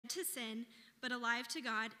to sin, but alive to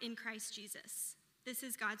God in Christ Jesus. This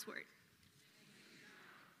is God's word.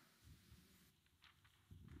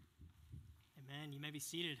 Amen. You may be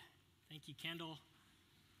seated. Thank you, Kendall.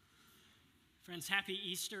 Friends, happy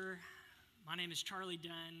Easter. My name is Charlie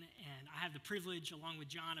Dunn, and I have the privilege, along with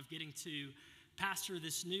John, of getting to pastor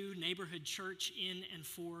this new neighborhood church in and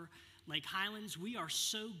for Lake Highlands. We are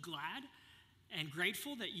so glad and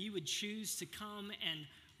grateful that you would choose to come and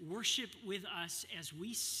worship with us as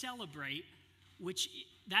we celebrate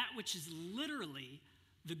that which is literally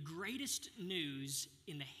the greatest news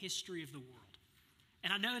in the history of the world.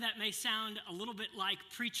 And I know that may sound a little bit like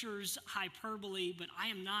preacher's hyperbole, but I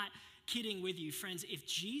am not kidding with you, friends. If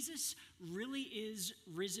Jesus really is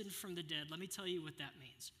risen from the dead, let me tell you what that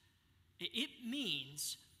means. It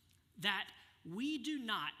means that we do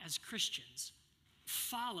not, as Christians,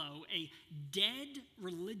 follow a dead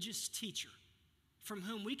religious teacher from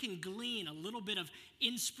whom we can glean a little bit of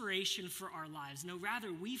inspiration for our lives. No,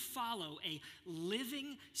 rather, we follow a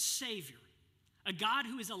living Savior, a God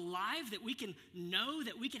who is alive that we can know,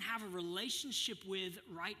 that we can have a relationship with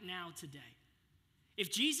right now today.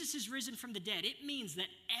 If Jesus is risen from the dead, it means that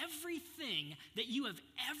everything that you have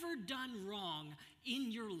ever done wrong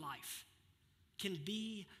in your life can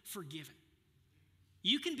be forgiven.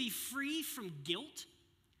 You can be free from guilt.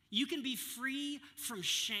 You can be free from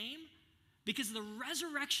shame, because the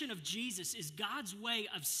resurrection of Jesus is God's way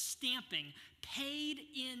of stamping, paid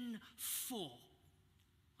in full,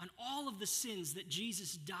 on all of the sins that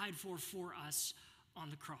Jesus died for us on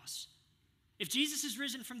the cross. If Jesus is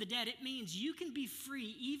risen from the dead, it means you can be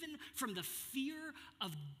free even from the fear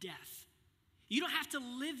of death. You don't have to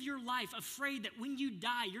live your life afraid that when you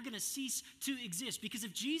die, you're going to cease to exist. Because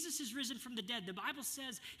if Jesus is risen from the dead, the Bible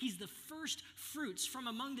says he's the first fruits from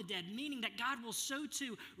among the dead, meaning that God will so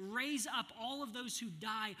too raise up all of those who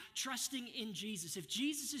die trusting in Jesus. If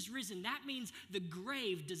Jesus is risen, that means the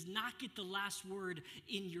grave does not get the last word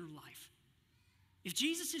in your life. If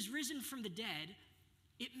Jesus is risen from the dead,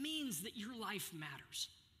 it means that your life matters.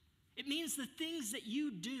 It means the things that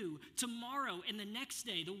you do tomorrow and the next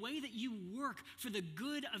day, the way that you work for the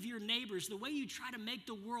good of your neighbors, the way you try to make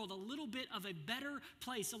the world a little bit of a better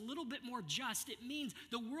place, a little bit more just, it means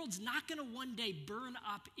the world's not going to one day burn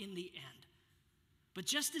up in the end. But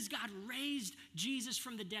just as God raised Jesus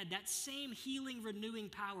from the dead, that same healing, renewing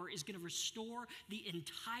power is going to restore the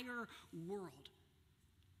entire world.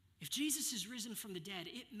 If Jesus is risen from the dead,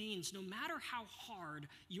 it means no matter how hard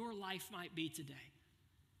your life might be today,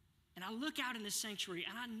 and I look out in this sanctuary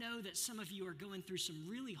and I know that some of you are going through some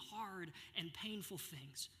really hard and painful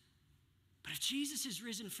things. But if Jesus is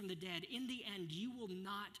risen from the dead, in the end, you will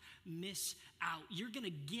not miss out. You're going to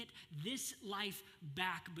get this life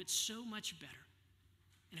back, but so much better.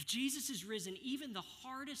 And if Jesus is risen, even the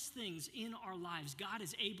hardest things in our lives, God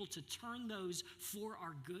is able to turn those for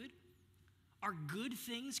our good. Our good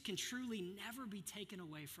things can truly never be taken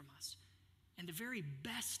away from us. And the very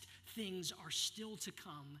best things are still to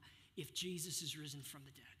come if Jesus is risen from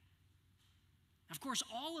the dead. Of course,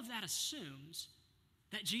 all of that assumes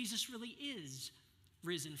that Jesus really is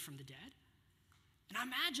risen from the dead. And I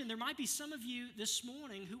imagine there might be some of you this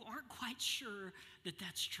morning who aren't quite sure that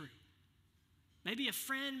that's true. Maybe a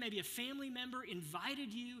friend, maybe a family member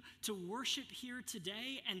invited you to worship here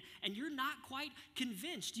today, and you're not quite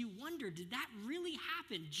convinced. You wonder, did that really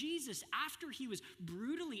happen? Jesus, after he was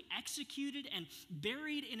brutally executed and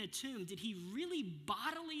buried in a tomb, did he really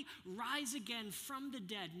bodily rise again from the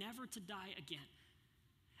dead, never to die again?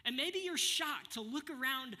 And maybe you're shocked to look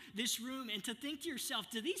around this room and to think to yourself,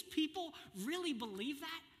 do these people really believe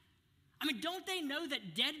that? I mean, don't they know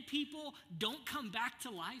that dead people don't come back to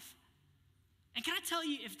life? And can I tell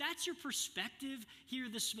you, if that's your perspective here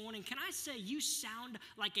this morning, can I say you sound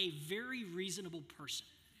like a very reasonable person?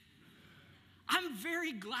 I'm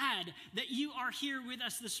very glad that you are here with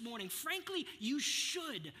us this morning. Frankly, you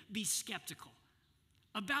should be skeptical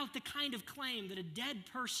about the kind of claim that a dead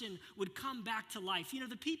person would come back to life. You know,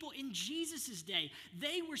 the people in Jesus' day,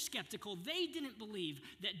 they were skeptical. They didn't believe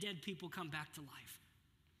that dead people come back to life.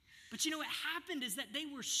 But you know what happened is that they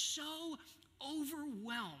were so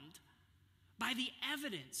overwhelmed by the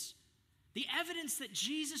evidence that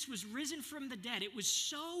Jesus was risen from the dead. It was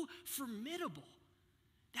so formidable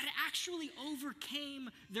that it actually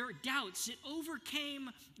overcame their doubts. It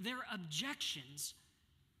overcame their objections.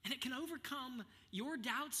 And it can overcome your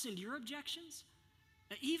doubts and your objections,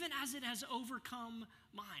 even as it has overcome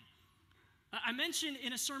mine. I mentioned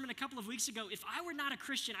in a sermon a couple of weeks ago, if I were not a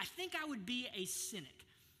Christian, I think I would be a cynic.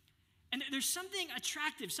 And there's something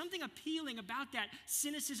attractive, something appealing about that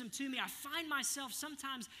cynicism to me. I find myself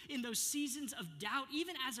sometimes in those seasons of doubt,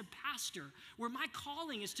 even as a pastor, where my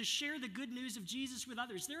calling is to share the good news of Jesus with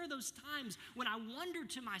others. There are those times when I wonder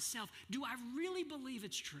to myself, do I really believe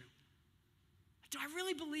it's true? Do I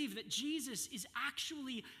really believe that Jesus is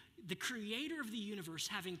actually the creator of the universe,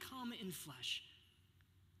 having come in flesh?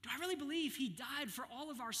 Do I really believe he died for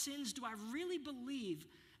all of our sins? Do I really believe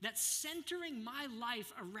that centering my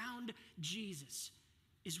life around Jesus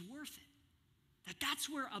is worth it? That's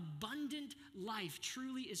where abundant life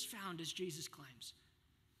truly is found, as Jesus claims.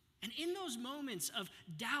 And in those moments of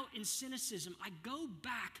doubt and cynicism, I go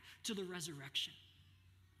back to the resurrection.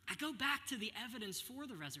 I go back to the evidence for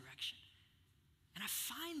the resurrection. And I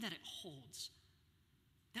find that it holds.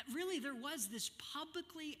 That really there was this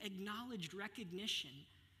publicly acknowledged recognition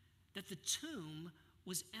that the tomb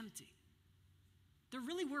was empty. There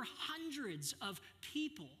really were hundreds of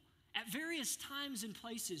people at various times and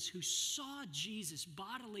places who saw Jesus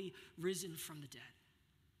bodily risen from the dead.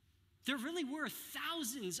 There really were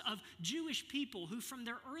thousands of Jewish people who from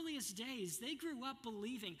their earliest days, they grew up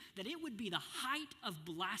believing that it would be the height of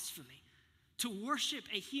blasphemy to worship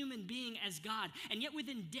a human being as God. And yet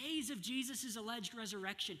within days of Jesus' alleged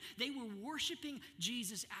resurrection, they were worshiping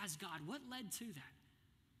Jesus as God. What led to that?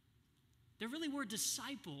 There really were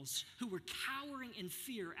disciples who were cowering in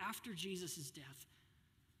fear after Jesus' death,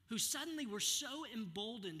 who suddenly were so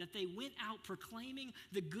emboldened that they went out proclaiming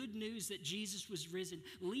the good news that Jesus was risen,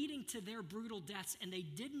 leading to their brutal deaths, and they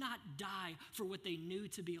did not die for what they knew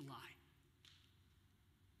to be a lie.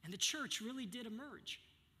 And the church really did emerge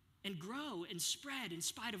and grow and spread in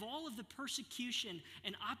spite of all of the persecution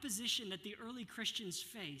and opposition that the early Christians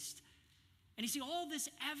faced. And you see, all this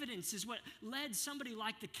evidence is what led somebody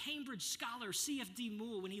like the Cambridge scholar C.F.D.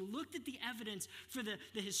 Moule, when he looked at the evidence for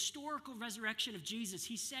the historical resurrection of Jesus,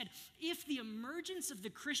 he said, if the emergence of the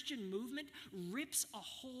Christian movement rips a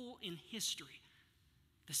hole in history,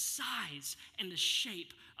 the size and the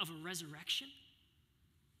shape of a resurrection,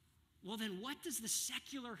 well then what does the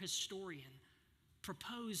secular historian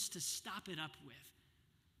propose to stop it up with?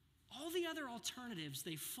 All the other alternatives,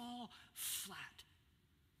 they fall flat.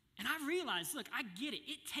 And I realize, look, I get it.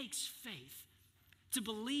 It takes faith to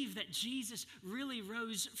believe that Jesus really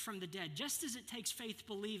rose from the dead, just as it takes faith to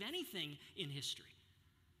believe anything in history.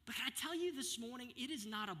 But can I tell you this morning, it is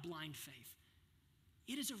not a blind faith.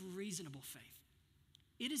 It is a reasonable faith.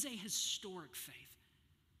 It is a historic faith.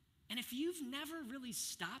 And if you've never really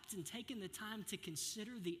stopped and taken the time to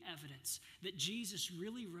consider the evidence that Jesus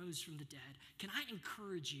really rose from the dead, can I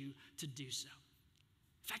encourage you to do so?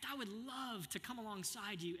 In fact, I would love to come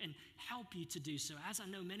alongside you and help you to do so, as I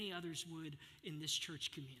know many others would in this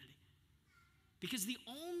church community. Because the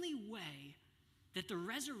only way that the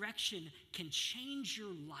resurrection can change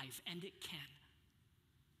your life, and it can,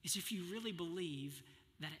 is if you really believe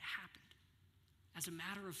that it happened as a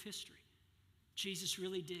matter of history. Jesus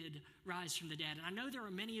really did rise from the dead. And I know there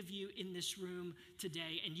are many of you in this room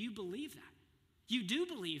today, and you believe that. You do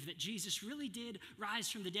believe that Jesus really did rise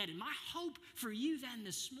from the dead. And my hope for you then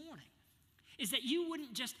this morning is that you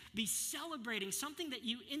wouldn't just be celebrating something that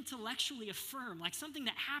you intellectually affirm, like something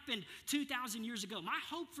that happened 2,000 years ago. My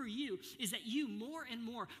hope for you is that you more and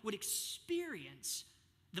more would experience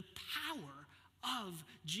the power of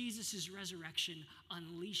Jesus' resurrection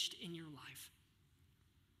unleashed in your life.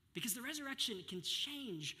 Because the resurrection can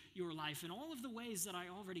change your life in all of the ways that I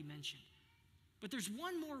already mentioned. But there's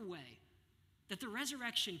one more way that the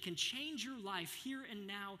resurrection can change your life here and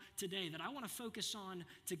now today that I want to focus on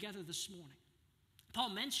together this morning. Paul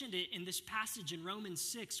mentioned it in this passage in Romans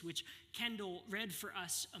 6, which Kendall read for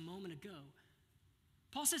us a moment ago.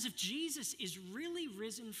 Paul says if Jesus is really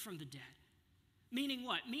risen from the dead, meaning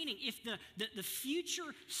what? Meaning if the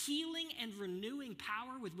future healing and renewing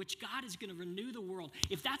power with which God is going to renew the world,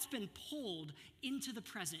 if that's been pulled into the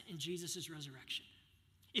present in Jesus' resurrection,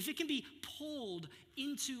 if it can be pulled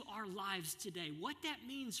into our lives today, what that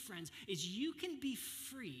means, friends, is you can be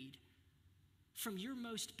freed from your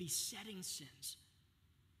most besetting sins.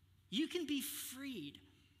 You can be freed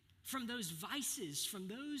from those vices, from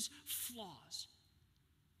those flaws.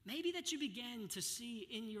 Maybe that you begin to see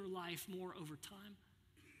in your life more over time.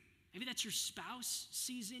 Maybe that your spouse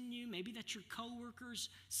sees in you. Maybe that your coworkers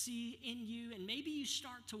see in you. And maybe you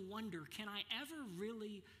start to wonder, can I ever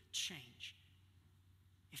really change?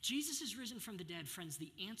 If Jesus is risen from the dead, friends,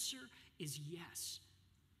 the answer is yes.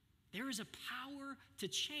 There is a power to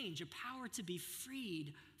change, a power to be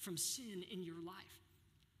freed from sin in your life.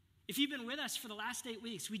 If you've been with us for the last 8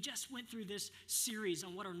 weeks, we just went through this series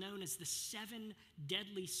on what are known as the 7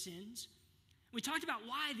 deadly sins. We talked about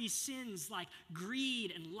why these sins like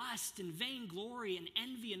greed and lust and vainglory and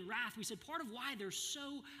envy and wrath, we said part of why they're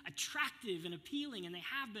so attractive and appealing, and they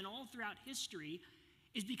have been all throughout history,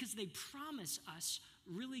 is because they promise us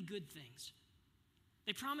really good things.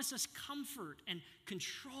 They promise us comfort and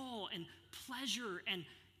control and pleasure and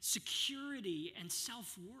security and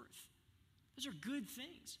self-worth. Those are good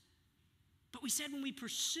things. But we said when we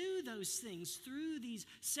pursue those things through these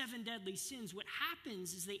 7 deadly sins, what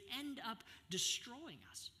happens is they end up destroying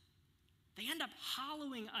us. They end up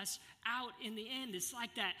hollowing us out in the end. It's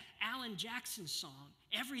like that Alan Jackson song,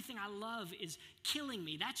 "Everything I love is killing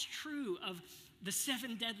me." That's true of the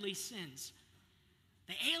 7 deadly sins.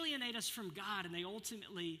 They alienate us from God, and they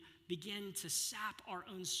ultimately begin to sap our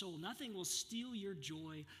own soul. Nothing will steal your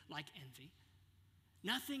joy like envy.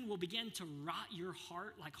 Nothing will begin to rot your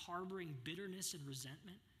heart like harboring bitterness and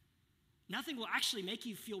resentment. Nothing will actually make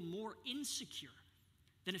you feel more insecure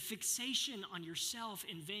than a fixation on yourself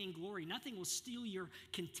in vainglory. Nothing will steal your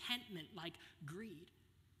contentment like greed.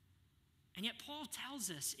 And yet Paul tells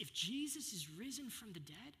us if Jesus is risen from the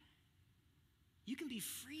dead, you can be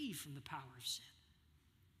free from the power of sin.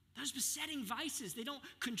 Those besetting vices, they don't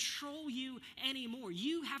control you anymore.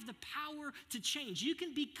 You have the power to change. You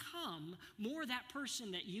can become more that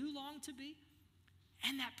person that you long to be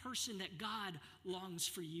and that person that God longs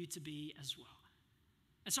for you to be as well.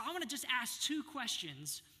 And so I want to just ask 2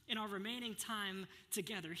 questions in our remaining time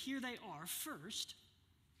together. Here they are. First,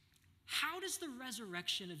 how does the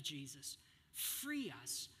resurrection of Jesus free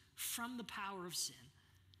us from the power of sin?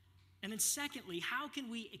 And then secondly, how can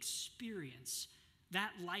we experience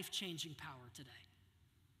that life-changing power today?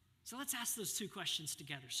 So let's ask those 2 questions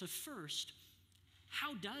together. So first,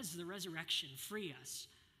 how does the resurrection free us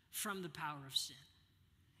from the power of sin?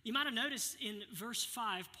 You might have noticed in verse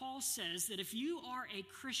 5, Paul says that if you are a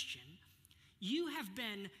Christian, you have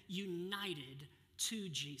been united to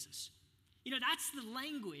Jesus. You know, that's the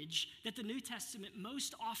language that the New Testament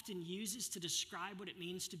most often uses to describe what it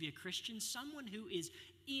means to be a Christian, someone who is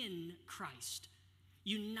in Christ,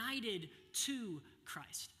 united to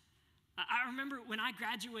Christ. I remember when I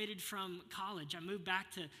graduated from college, I moved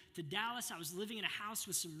back to Dallas. I was living in a house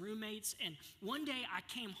with some roommates, and one day I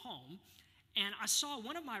came home and I saw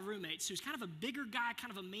one of my roommates who was kind of a bigger guy,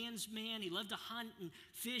 kind of a man's man. He loved to hunt and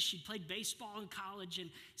fish. He played baseball in college,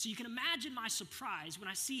 and so you can imagine my surprise when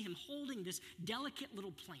I see him holding this delicate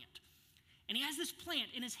little plant. And he has this plant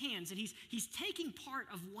in his hands, and he's taking part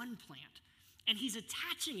of one plant, and he's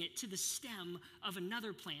attaching it to the stem of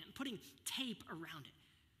another plant and putting tape around it.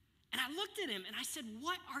 And I looked at him and I said,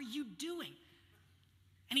 "What are you doing?"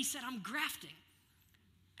 And he said, "I'm grafting."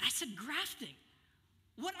 And I said, "Grafting?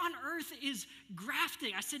 What on earth is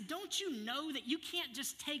grafting?" I said, "Don't you know that you can't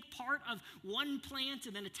just take part of one plant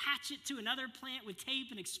and then attach it to another plant with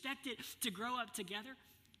tape and expect it to grow up together?"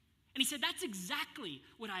 And he said, "That's exactly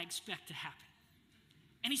what I expect to happen."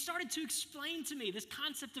 And he started to explain to me this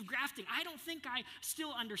concept of grafting. I don't think I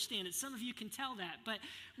still understand it. Some of you can tell that. But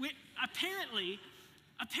apparently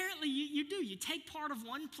you do. You take part of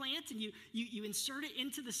one plant and you insert it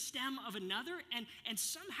into the stem of another, and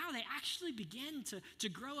somehow they actually begin to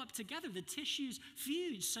grow up together. The tissues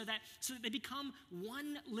fuse so that they become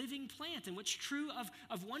one living plant. And what's true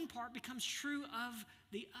of one part becomes true of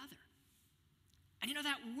the other. And you know,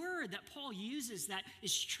 that word that Paul uses that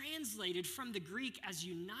is translated from the Greek as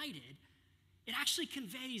united, it actually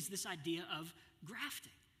conveys this idea of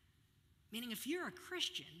grafting. Meaning if you're a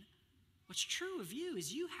Christian, what's true of you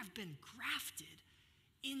is you have been grafted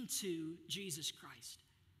into Jesus Christ.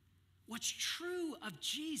 What's true of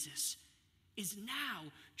Jesus is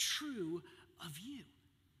now true of you.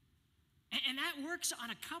 And that works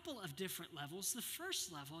on a couple of different levels. The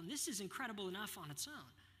first level, and this is incredible enough on its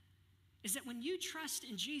own, is that when you trust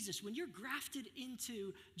in Jesus, when you're grafted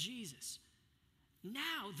into Jesus,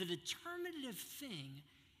 now the determinative thing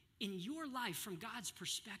in your life from God's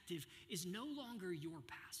perspective is no longer your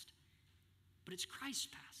past, but it's Christ's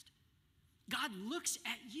past. God looks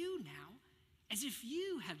at you now as if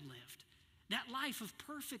you had lived that life of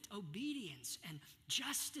perfect obedience and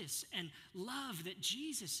justice and love that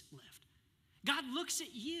Jesus lived. God looks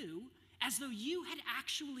at you as though you had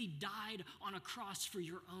actually died on a cross for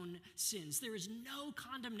your own sins. There is no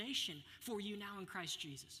condemnation for you now in Christ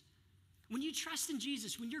Jesus. When you trust in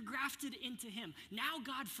Jesus, when you're grafted into him, now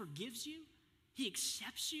God forgives you, he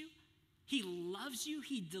accepts you, he loves you,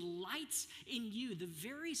 he delights in you the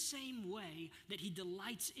very same way that he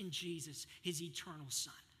delights in Jesus, his eternal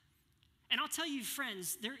Son. And I'll tell you,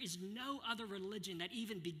 friends, there is no other religion that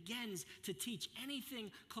even begins to teach anything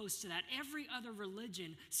close to that. Every other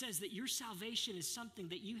religion says that your salvation is something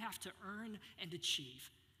that you have to earn and achieve.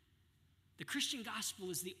 The Christian gospel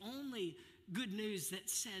is the only good news that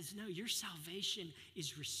says, no, your salvation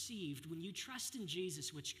is received when you trust in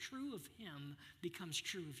Jesus. What's true of him becomes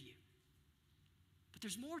true of you. But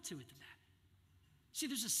there's more to it than that. See,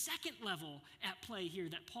 there's a second level at play here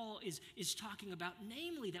that Paul is talking about,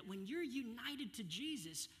 namely that when you're united to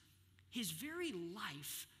Jesus, his very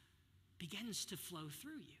life begins to flow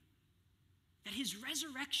through you. That his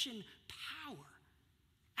resurrection power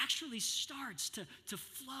actually starts to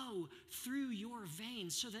flow through your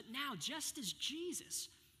veins, so that now, just as Jesus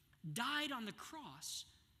died on the cross,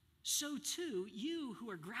 so too you who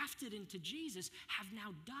are grafted into Jesus have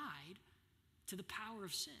now died to the power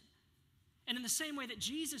of sin. And in the same way that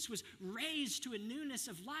Jesus was raised to a newness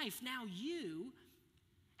of life, now you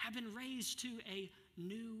have been raised to a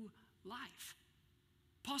new life.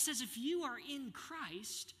 Paul says if you are in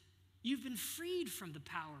Christ, you've been freed from the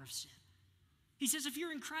power of sin. He says if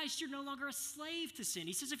you're in Christ, you're no longer a slave to sin.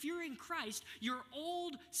 He says if you're in Christ, your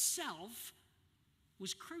old self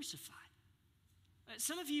was crucified.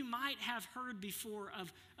 Some of you might have heard before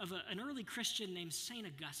of an early Christian named St.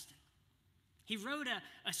 Augustine. He wrote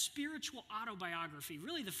a spiritual autobiography,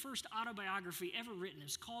 really the first autobiography ever written. It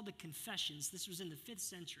was called the Confessions. This was in the 5th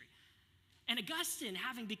century. And Augustine,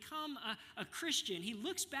 having become a Christian, he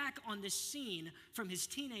looks back on this scene from his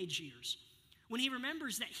teenage years when he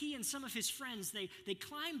remembers that he and some of his friends, they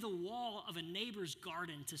climbed the wall of a neighbor's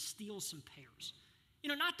garden to steal some pears. You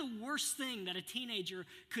know, not the worst thing that a teenager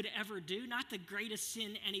could ever do, not the greatest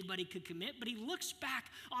sin anybody could commit, but he looks back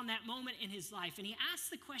on that moment in his life and he asks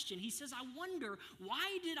the question, he says, I wonder,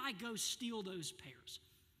 why did I go steal those pears?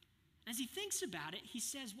 As he thinks about it, he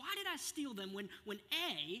says, why did I steal them when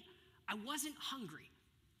A, I wasn't hungry,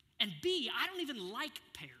 and B, I don't even like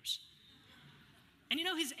pears? And you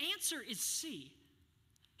know, his answer is C.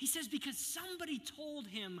 He says, because somebody told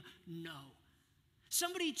him no.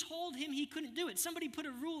 Somebody told him he couldn't do it. Somebody put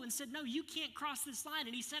a rule and said, no, you can't cross this line.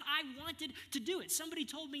 And he said, I wanted to do it. Somebody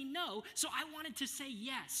told me no, so I wanted to say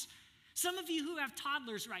yes. Some of you who have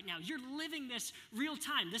toddlers right now, you're living this real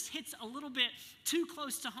time. This hits a little bit too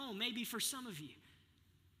close to home, maybe for some of you.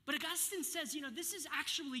 But Augustine says, you know, this is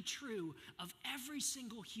actually true of every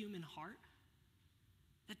single human heart,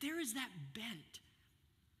 that there is that bent,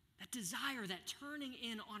 that desire, that turning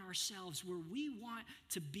in on ourselves where we want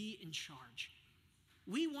to be in charge.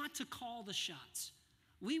 We want to call the shots.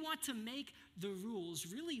 We want to make the rules.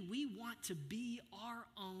 Really, we want to be our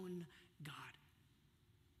own God.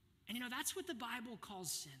 And you know, that's what the Bible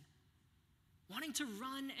calls sin. Wanting to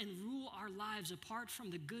run and rule our lives apart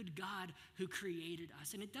from the good God who created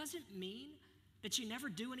us. And it doesn't mean that you never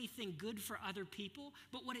do anything good for other people,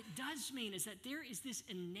 but what it does mean is that there is this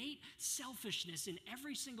innate selfishness in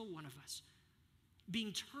every single one of us,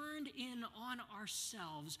 being turned in on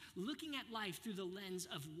ourselves, looking at life through the lens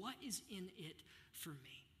of what is in it for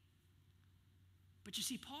me. But you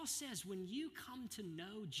see, Paul says when you come to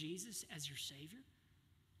know Jesus as your Savior,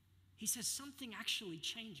 he says something actually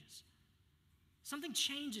changes. Something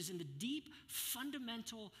changes in the deep,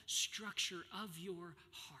 fundamental structure of your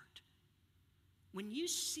heart. When you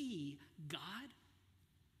see God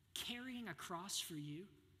carrying a cross for you,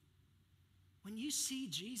 when you see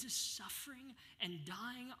Jesus suffering and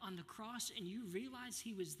dying on the cross and you realize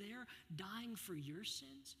he was there dying for your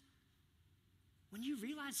sins, when you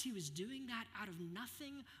realize he was doing that out of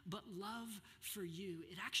nothing but love for you,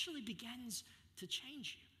 it actually begins to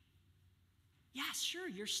change you. Yeah, sure,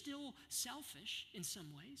 you're still selfish in some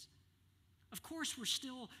ways. Of course, we're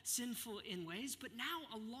still sinful in ways, but now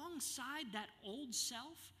alongside that old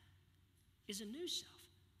self is a new self.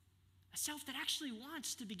 A self that actually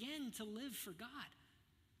wants to begin to live for God.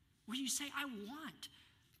 Where you say, I want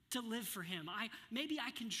to live for him. Maybe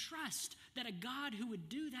I can trust that a God who would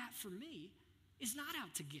do that for me is not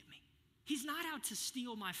out to get me. He's not out to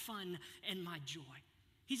steal my fun and my joy.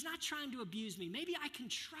 He's not trying to abuse me. Maybe I can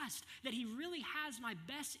trust that he really has my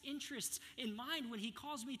best interests in mind when he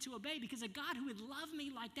calls me to obey, because a God who would love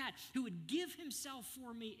me like that, who would give himself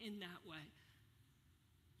for me in that way.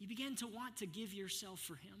 You begin to want to give yourself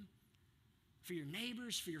for him, for your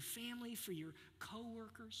neighbors, for your family, for your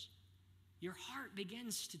coworkers. Your heart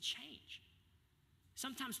begins to change.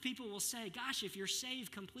 Sometimes people will say, gosh, if you're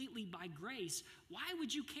saved completely by grace, why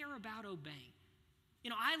would you care about obeying? You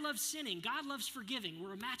know, I love sinning. God loves forgiving.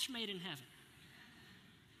 We're a match made in heaven.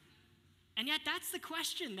 And yet that's the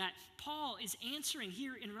question that Paul is answering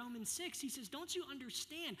here in Romans 6. He says, don't you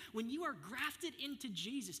understand? When you are grafted into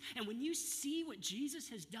Jesus and when you see what Jesus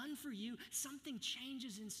has done for you, something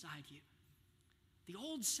changes inside you. The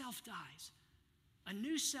old self dies. A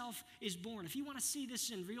new self is born. If you want to see this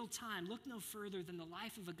in real time, look no further than the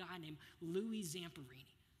life of a guy named Louis Zamperini.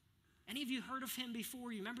 Any of you heard of him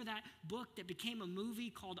before? You remember that book that became a movie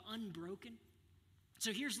called Unbroken?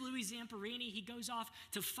 So here's Louis Zamperini. He goes off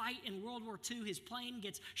to fight in World War II. His plane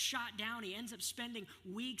gets shot down. He ends up spending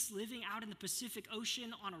weeks living out in the Pacific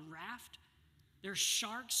Ocean on a raft. There's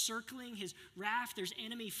sharks circling his raft. There's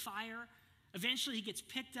enemy fire. Eventually, he gets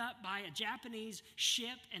picked up by a Japanese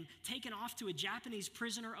ship and taken off to a Japanese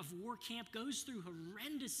prisoner of war camp, goes through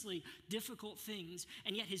horrendously difficult things,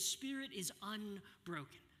 and yet his spirit is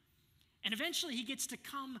unbroken. And eventually, he gets to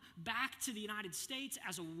come back to the United States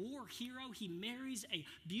as a war hero. He marries a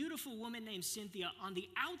beautiful woman named Cynthia. On the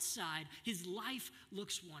outside, his life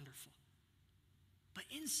looks wonderful. But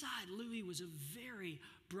inside, Louis was a very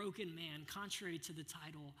broken man, contrary to the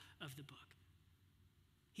title of the book.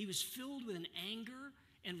 He was filled with an anger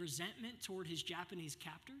and resentment toward his Japanese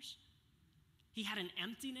captors. He had an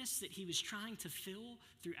emptiness that he was trying to fill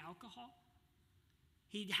through alcohol.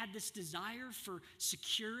 He had this desire for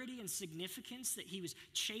security and significance that he was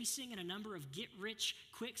chasing in a number of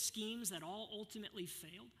get-rich-quick schemes that all ultimately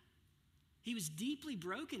failed. He was deeply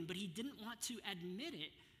broken, but he didn't want to admit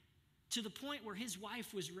it, to the point where his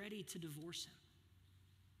wife was ready to divorce him.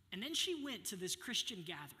 And then she went to this Christian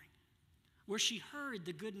gathering where she heard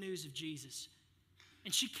the good news of Jesus.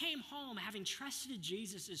 And she came home having trusted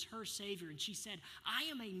Jesus as her Savior. And she said,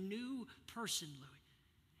 I am a new person, Louis.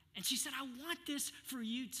 And she said, I want this for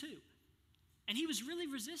you too. And he was really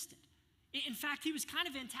resistant. In fact, he was kind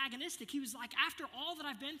of antagonistic. He was like, after all that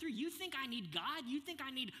I've been through, you think I need God? You think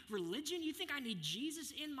I need religion? You think I need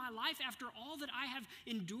Jesus in my life after all that I have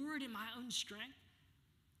endured in my own strength?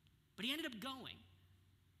 But he ended up going.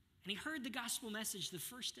 And he heard the gospel message the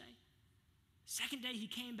first day. Second day, he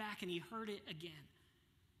came back and he heard it again.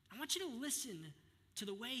 I want you to listen to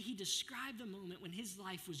the way he described the moment when his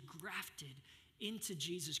life was grafted into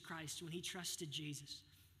Jesus Christ, when he trusted Jesus.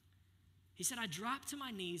 He said, I dropped to my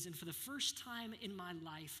knees and for the first time in my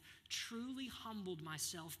life, truly humbled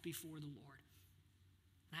myself before the Lord.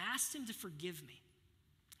 And I asked him to forgive me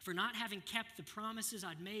for not having kept the promises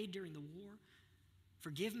I'd made during the war.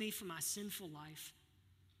 Forgive me for my sinful life.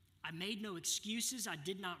 I made no excuses. I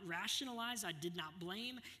did not rationalize. I did not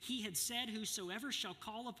blame. He had said, whosoever shall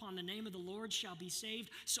call upon the name of the Lord shall be saved.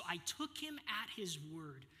 So I took him at his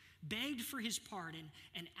word, begged for his pardon,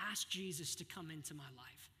 and asked Jesus to come into my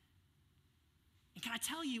life. And can I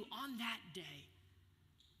tell you, on that day,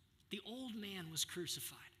 the old man was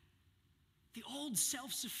crucified. The old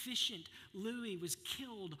self-sufficient Louis was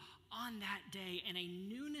killed on that day, and a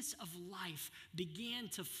newness of life began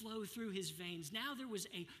to flow through his veins. Now there was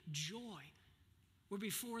a joy where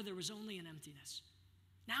before there was only an emptiness.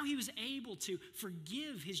 Now he was able to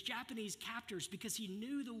forgive his Japanese captors because he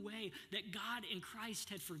knew the way that God in Christ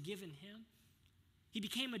had forgiven him. He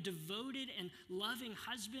became a devoted and loving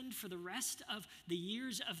husband for the rest of the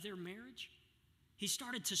years of their marriage. He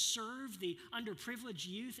started to serve the underprivileged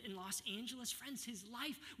youth in Los Angeles. Friends, his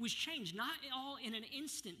life was changed, not all in an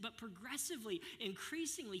instant, but progressively,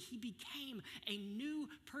 increasingly, he became a new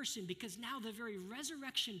person because now the very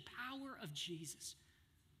resurrection power of Jesus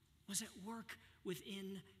was at work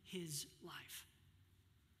within his life.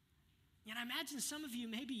 And I imagine some of you,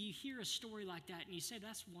 maybe you hear a story like that and you say,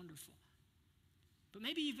 that's wonderful. But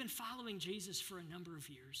maybe you've been following Jesus for a number of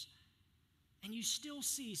years, and you still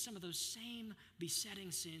see some of those same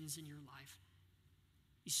besetting sins in your life.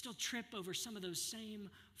 You still trip over some of those same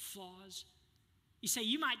flaws. You say,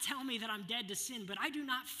 you might tell me that I'm dead to sin, but I do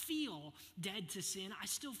not feel dead to sin. I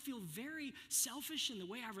still feel very selfish in the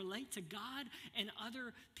way I relate to God and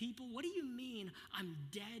other people. What do you mean I'm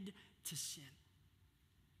dead to sin?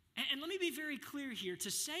 And let me be very clear here.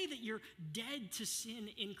 To say that you're dead to sin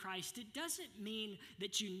in Christ, it doesn't mean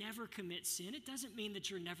that you never commit sin. It doesn't mean that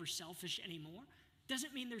you're never selfish anymore. It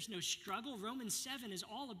doesn't mean there's no struggle. Romans 7 is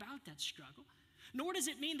all about that struggle. Nor does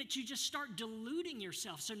it mean that you just start deluding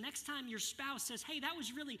yourself. So next time your spouse says, hey, that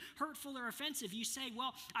was really hurtful or offensive, you say,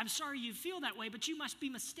 well, I'm sorry you feel that way, but you must be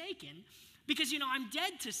mistaken because, I'm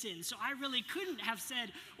dead to sin, so I really couldn't have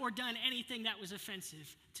said or done anything that was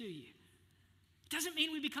offensive to you. Doesn't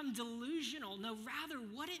mean we become delusional. No, rather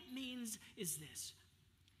what it means is this.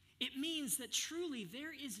 It means that truly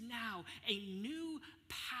there is now a new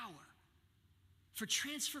power for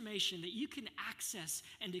transformation that you can access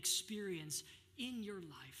and experience in your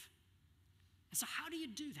life. And so how do you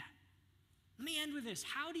do that? Let me end with this.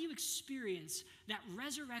 How do you experience that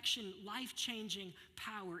resurrection, life-changing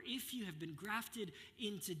power if you have been grafted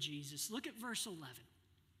into Jesus? Look at verse 11.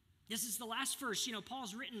 This is the last verse. You know,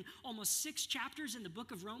 Paul's written almost 6 chapters in the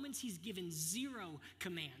book of Romans. He's given 0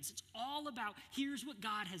 commands. It's all about, here's what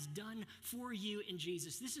God has done for you in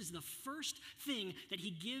Jesus. This is the first thing that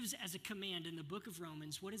he gives as a command in the book of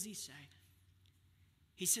Romans. What does he say?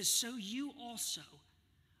 He says, so you also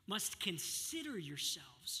must consider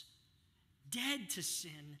yourselves dead to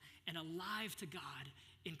sin and alive to God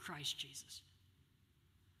in Christ Jesus.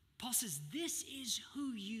 Paul says, this is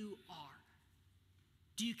who you are.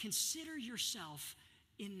 Do you consider yourself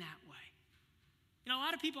in that way? You know, a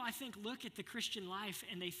lot of people, I think, look at the Christian life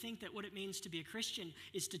and they think that what it means to be a Christian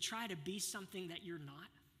is to try to be something that you're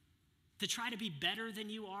not, to try to be better than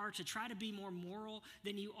you are, to try to be more moral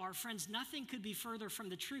than you are. Friends, nothing could be further from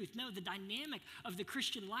the truth. No, the dynamic of the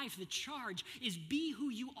Christian life, the charge is be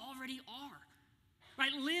who you already are.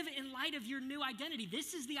 Right? Live in light of your new identity.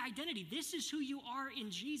 This is the identity. This is who you are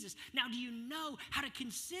in Jesus. Now, do you know how to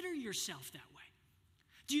consider yourself that way?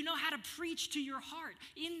 Do you know how to preach to your heart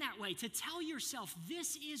in that way, to tell yourself,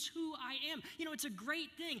 this is who I am? You know, it's a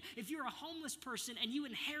great thing if you're a homeless person and you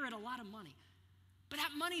inherit a lot of money. But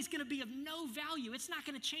that money is going to be of no value. It's not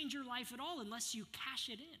going to change your life at all unless you cash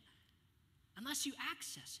it in, unless you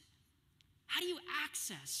access it. How do you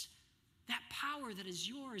access that power that is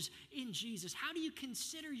yours in Jesus? How do you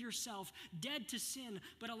consider yourself dead to sin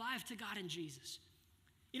but alive to God in Jesus?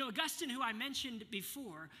 You know, Augustine, who I mentioned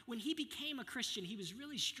before, when he became a Christian, he was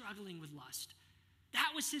really struggling with lust. That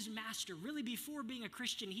was his master. Really, before being a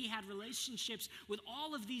Christian, he had relationships with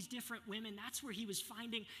all of these different women. That's where he was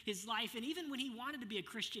finding his life. And even when he wanted to be a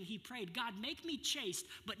Christian, he prayed, God, make me chaste,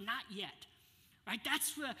 but not yet. Right?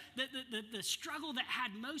 That's the struggle that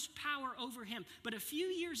had most power over him. But a few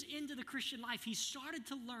years into the Christian life, he started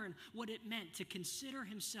to learn what it meant to consider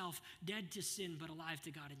himself dead to sin, but alive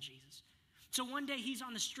to God in Jesus. So one day he's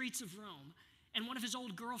on the streets of Rome, and one of his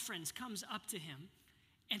old girlfriends comes up to him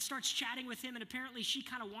and starts chatting with him, and apparently she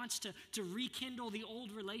kind of wants to rekindle the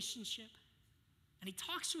old relationship. And he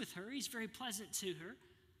talks with her. He's very pleasant to her,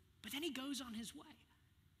 but then he goes on his way.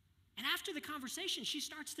 And after the conversation, she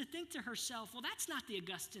starts to think to herself, well, that's not the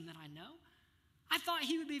Augustine that I know. I thought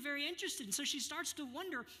he would be very interested. And so she starts to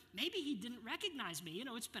wonder, maybe he didn't recognize me. You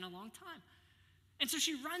know, it's been a long time. And so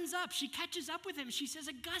she runs up, she catches up with him. She says,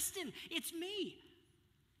 Augustine, it's me.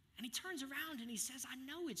 And he turns around and he says, I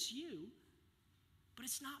know it's you, but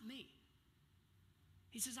it's not me.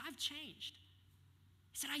 He says, I've changed.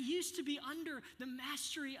 He said, I used to be under the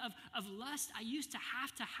mastery of lust. I used to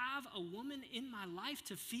have a woman in my life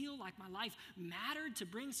to feel like my life mattered, to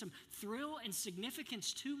bring some thrill and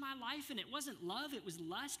significance to my life. And it wasn't love, it was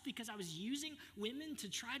lust, because I was using women to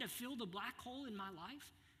try to fill the black hole in my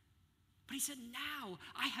life. But he said, now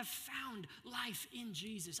I have found life in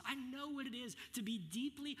Jesus. I know what it is to be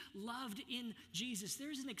deeply loved in Jesus.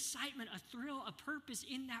 There's an excitement, a thrill, a purpose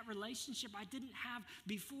in that relationship I didn't have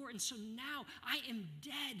before. And so now I am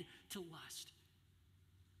dead to lust,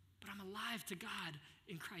 but I'm alive to God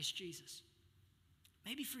in Christ Jesus.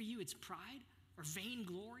 Maybe for you it's pride or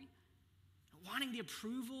vainglory, wanting the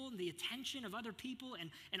approval and the attention of other people.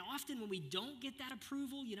 And often when we don't get that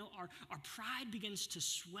approval, you know, our pride begins to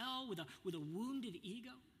swell with a wounded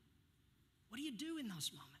ego. What do you do in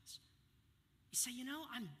those moments? You say, you know,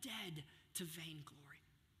 I'm dead to vainglory.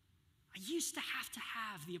 I used to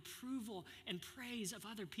have the approval and praise of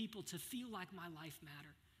other people to feel like my life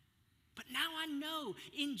mattered. But now I know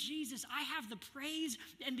in Jesus, I have the praise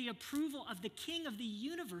and the approval of the King of the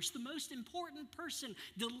universe. The most important person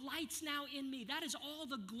delights now in me. That is all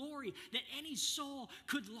the glory that any soul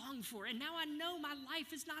could long for. And now I know my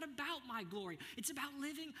life is not about my glory. It's about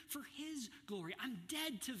living for his glory. I'm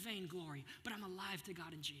dead to vainglory, but I'm alive to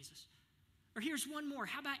God in Jesus. Or here's one more.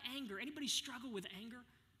 How about anger? Anybody struggle with anger?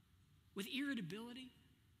 With irritability?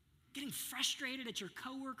 Getting frustrated at your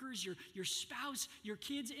coworkers, your spouse, your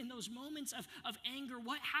kids. In those moments of anger,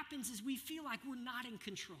 what happens is we feel like we're not in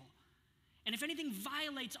control. And if anything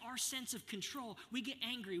violates our sense of control, we get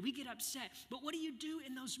angry, we get upset. But what do you do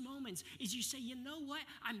in those moments is you say, you know what?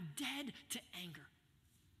 I'm dead to anger.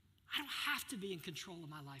 I don't have to be in control of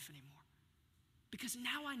my life anymore. Because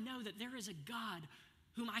now I know that there is a God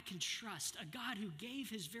whom I can trust, a God who gave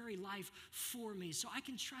his very life for me. So I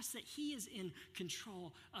can trust that he is in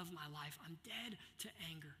control of my life. I'm dead to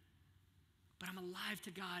anger, but I'm alive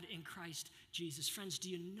to God in Christ Jesus. Friends, do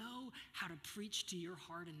you know how to preach to your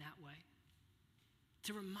heart in that way?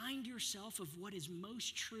 To remind yourself of what is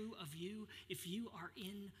most true of you if you are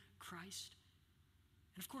in Christ.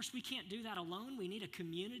 And of course, we can't do that alone. We need a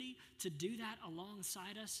community to do that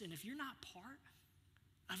alongside us. And if you're not part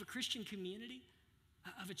of a Christian community,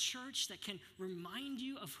 of a church that can remind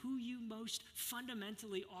you of who you most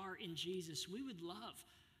fundamentally are in Jesus, we would love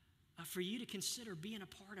for you to consider being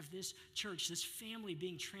a part of this church, this family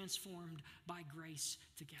being transformed by grace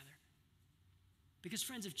together. Because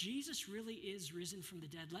friends, if Jesus really is risen from the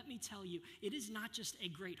dead, let me tell you, it is not just a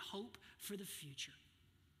great hope for the future,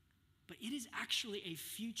 but it is actually a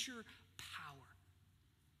future power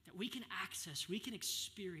that we can access, we can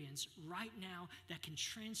experience right now that can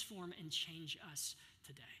transform and change us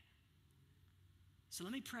today. So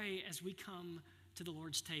let me pray as we come to the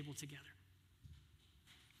Lord's table together.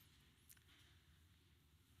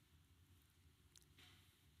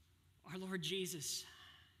 Our Lord Jesus,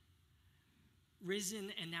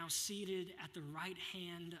 risen and now seated at the right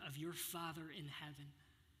hand of your Father in heaven,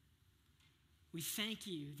 we thank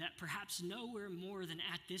you that perhaps nowhere more than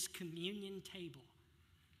at this communion table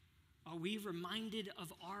are we reminded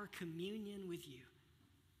of our communion with you.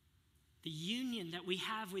 The union that we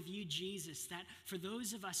have with you, Jesus, that for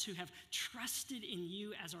those of us who have trusted in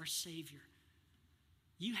you as our Savior,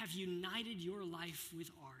 you have united your life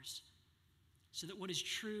with ours so that what is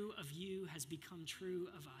true of you has become true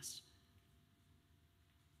of us.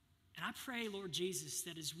 And I pray, Lord Jesus,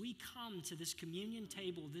 that as we come to this communion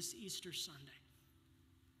table this Easter Sunday,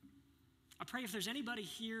 I pray if there's anybody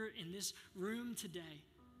here in this room today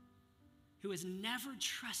who has never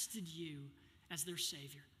trusted you as their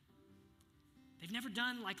Savior, they've never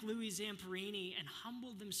done like Louis Zamperini and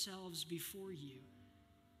humbled themselves before you,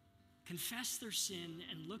 confess their sin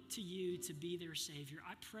and look to you to be their Savior,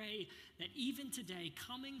 I pray that even today,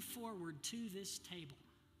 coming forward to this table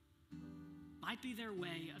might be their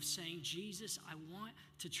way of saying, Jesus, I want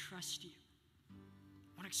to trust you.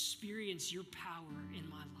 I want to experience your power in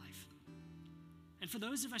my life. And for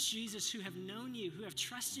those of us, Jesus, who have known you, who have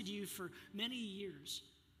trusted you for many years,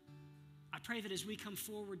 I pray that as we come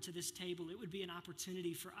forward to this table, it would be an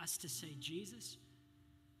opportunity for us to say, Jesus,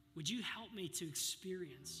 would you help me to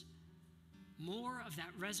experience more of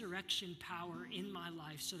that resurrection power in my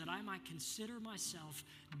life so that I might consider myself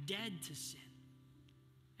dead to sin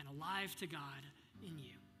and alive to God in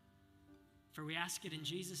you. For we ask it in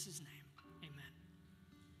Jesus' name.